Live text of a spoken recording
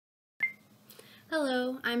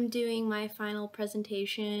Hello, I'm doing my final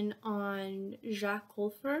presentation on Jacques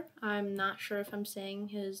Colfer. I'm not sure if I'm saying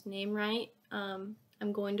his name right. I'm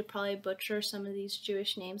going to probably butcher some of these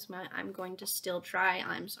Jewish names. I'm going to still try.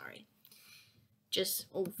 I'm sorry. Just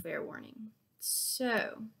fair warning.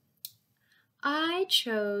 So, I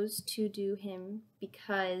chose to do him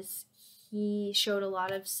because he showed a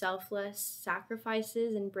lot of selfless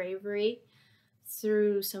sacrifices and bravery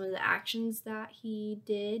through some of the actions that he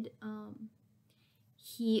did.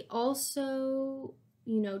 He also,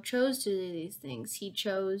 chose to do these things. He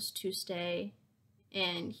chose to stay,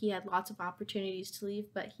 and he had lots of opportunities to leave,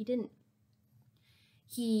 but he didn't.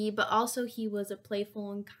 But also he was a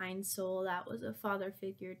playful and kind soul that was a father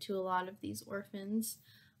figure to a lot of these orphans.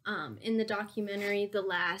 In the documentary, The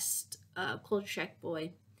Last Korczak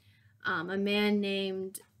Boy, a man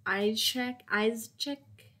named Isaac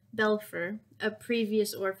Belfer, a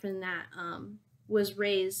previous orphan that was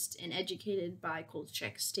raised and educated by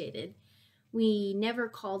Korczak, stated, "We never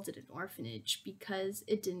called it an orphanage because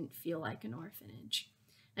it didn't feel like an orphanage."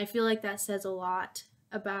 And I feel like that says a lot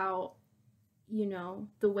about,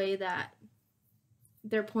 the way that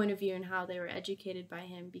their point of view and how they were educated by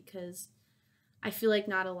him, because I feel like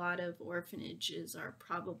not a lot of orphanages are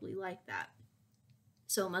probably like that.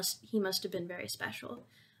 So he must have been very special.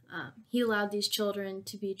 He allowed these children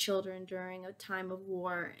to be children during a time of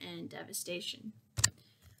war and devastation.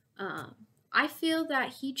 I feel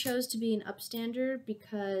that he chose to be an upstander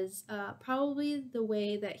because probably the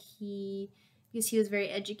way that because he was very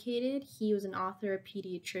educated. He was an author, a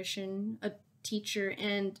pediatrician, a teacher,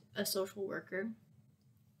 and a social worker.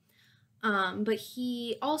 But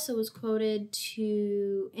he also was quoted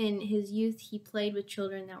in his youth, he played with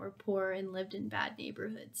children that were poor and lived in bad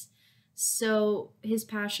neighborhoods. So his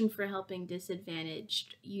passion for helping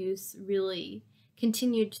disadvantaged youth really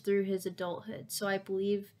continued through his adulthood. So I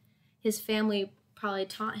believe his family probably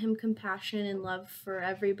taught him compassion and love for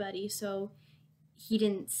everybody. So he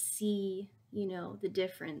didn't see, the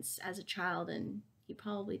difference as a child, and he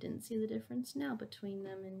probably didn't see the difference now between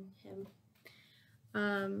them and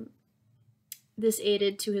him. This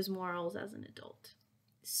aided to his morals as an adult.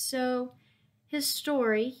 So his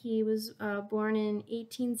story, he was born in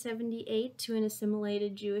 1878 to an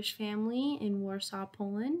assimilated Jewish family in Warsaw,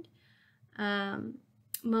 Poland.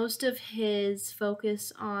 Most of his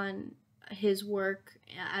focus on his work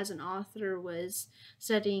as an author was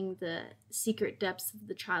studying the secret depths of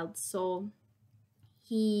the child's soul.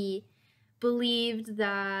 He believed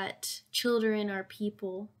that children are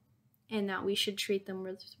people and that we should treat them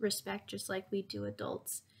with respect just like we do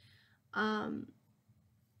adults. Through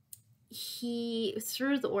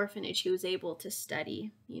the orphanage, he was able to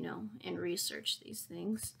study, and research these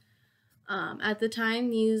things. At the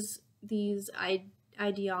time, these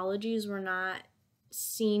ideologies were not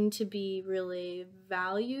seen to be really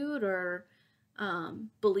valued or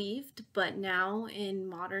believed, but now in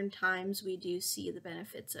modern times, we do see the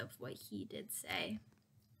benefits of what he did say.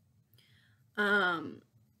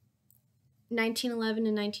 1911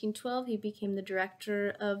 and 1912, he became the director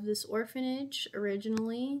of this orphanage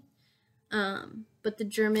originally. But the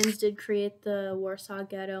Germans did create the Warsaw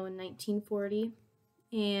Ghetto in 1940,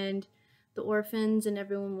 and the orphans and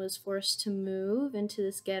everyone was forced to move into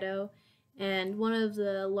this ghetto. And one of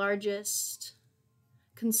the largest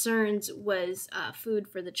concerns was food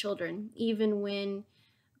for the children, even when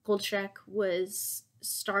Korczak was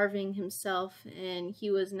starving himself, and he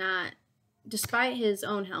was not, despite his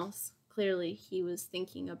own health, clearly he was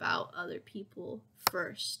thinking about other people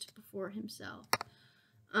first before himself.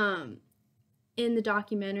 In the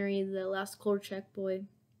documentary, The Last Korczak Boy,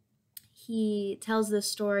 he tells this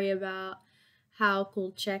story about how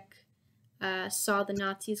Korczak saw the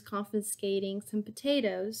Nazis confiscating some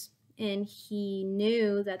potatoes, and he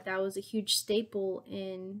knew that that was a huge staple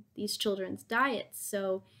in these children's diets.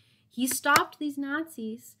 So he stopped these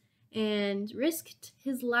Nazis and risked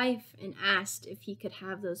his life and asked if he could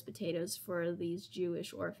have those potatoes for these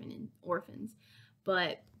Jewish orphans.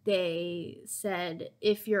 But they said,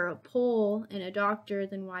 if you're a Pole and a doctor,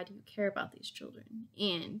 then why do you care about these children?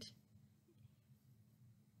 And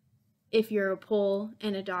if you're a Pole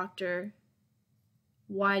and a doctor,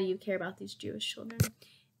 why do you care about these Jewish children?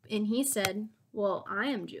 And he said, well, I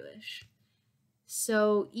am Jewish.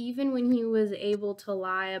 So even when he was able to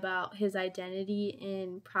lie about his identity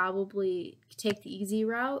and probably take the easy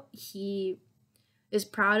route, he is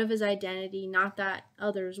proud of his identity, not that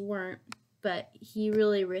others weren't, but he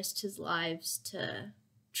really risked his lives to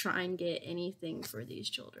try and get anything for these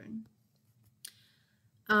children.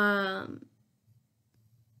 On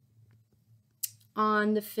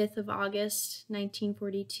the 5th of August,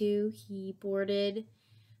 1942, he boarded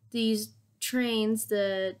these trains,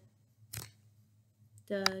 the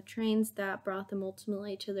trains that brought them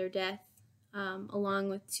ultimately to their death, along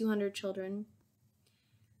with 200 children.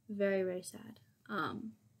 Very, very sad.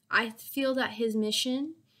 I feel that his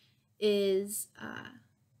mission is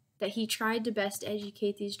that he tried to best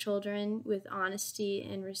educate these children with honesty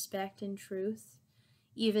and respect and truth,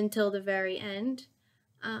 even till the very end.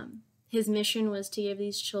 His mission was to give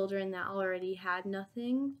these children that already had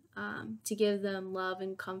nothing, to give them love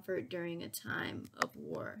and comfort during a time of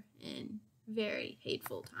war and very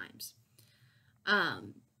hateful times.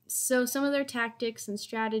 So some of their tactics and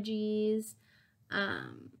strategies,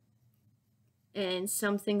 and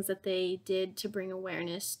some things that they did to bring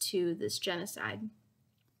awareness to this genocide.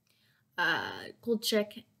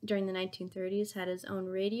 Korczak during the 1930s had his own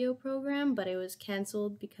radio program, but it was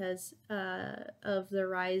canceled because of the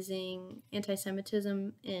rising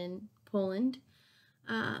anti-Semitism in Poland.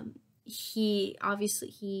 He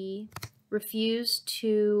refused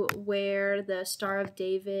to wear the Star of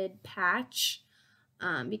David patch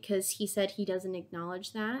because he said he doesn't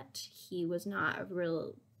acknowledge that. He was not a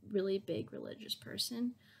really big religious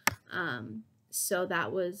person. So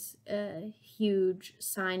that was a huge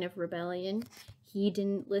sign of rebellion. He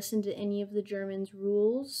didn't listen to any of the Germans'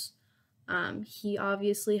 rules. He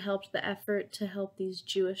obviously helped the effort to help these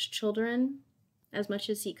Jewish children as much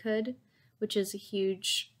as he could, which is a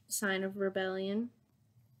huge sign of rebellion.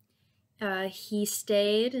 He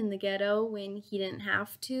stayed in the ghetto when he didn't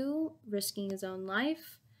have to, risking his own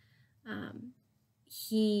life.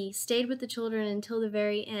 He stayed with the children until the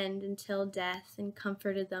very end, until death, and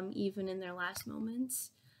comforted them even in their last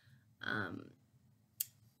moments.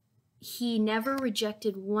 He never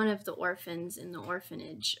rejected one of the orphans in the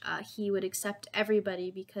orphanage. He would accept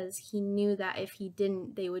everybody because he knew that if he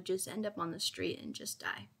didn't, they would just end up on the street and just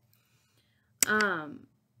die.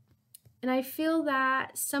 And I feel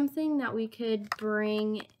that something that we could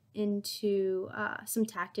bring into some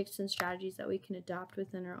tactics and strategies that we can adopt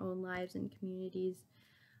within our own lives and communities.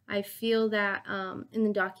 I feel that in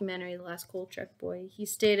the documentary, The Last Korczak Boy, he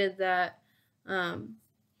stated that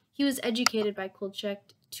he was educated by Korczak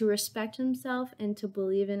to respect himself and to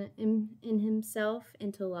believe in himself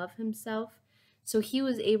and to love himself. So he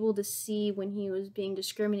was able to see when he was being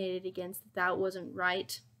discriminated against that wasn't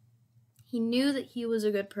right. He knew that he was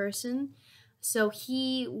a good person, so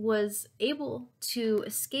he was able to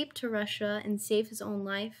escape to Russia and save his own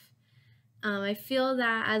life. I feel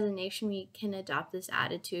that as a nation we can adopt this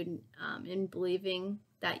attitude in believing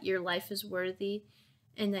that your life is worthy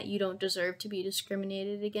and that you don't deserve to be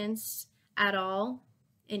discriminated against at all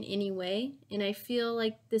in any way. And I feel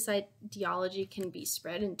like this ideology can be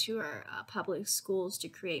spread into our public schools to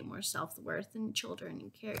create more self-worth in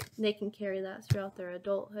children, and they can carry that throughout their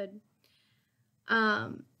adulthood. I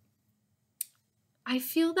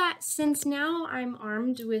feel that since now I'm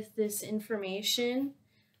armed with this information,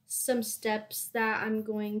 some steps that I'm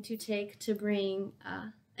going to take to bring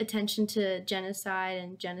attention to genocide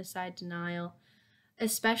and genocide denial,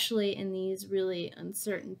 especially in these really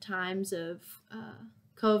uncertain times of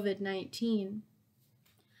COVID-19.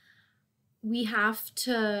 We have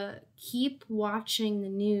to keep watching the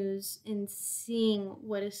news and seeing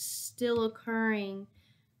what is still occurring,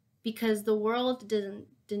 because the world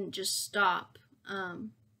didn't just stop.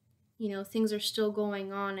 Things are still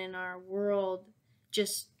going on in our world,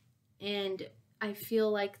 and I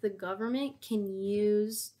feel like the government can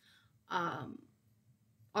use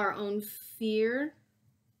our own fear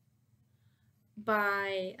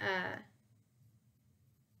by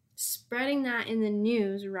spreading that in the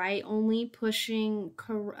news, right? Only pushing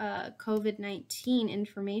COVID-19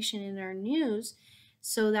 information in our news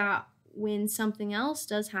so that when something else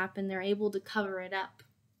does happen, they're able to cover it up.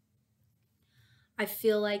 I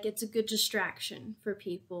feel like it's a good distraction for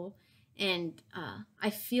people, and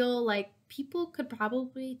I feel like people could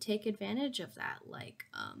probably take advantage of that, like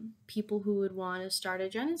people who would want to start a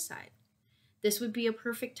genocide. This would be a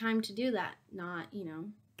perfect time to do that. Not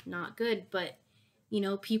good, but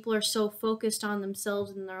people are so focused on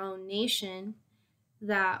themselves and their own nation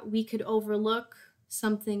that we could overlook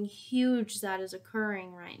something huge that is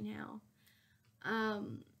occurring right now.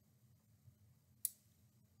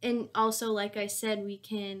 And also, like I said, we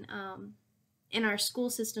can, in our school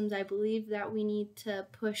systems, I believe that we need to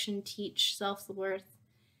push and teach self-worth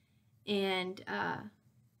and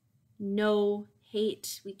no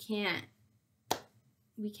hate. We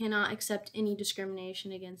cannot accept any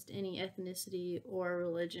discrimination against any ethnicity or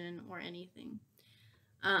religion or anything.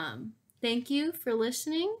 Thank you for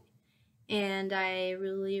listening, and I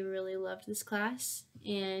really, really loved this class,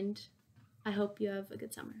 and I hope you have a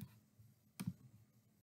good summer.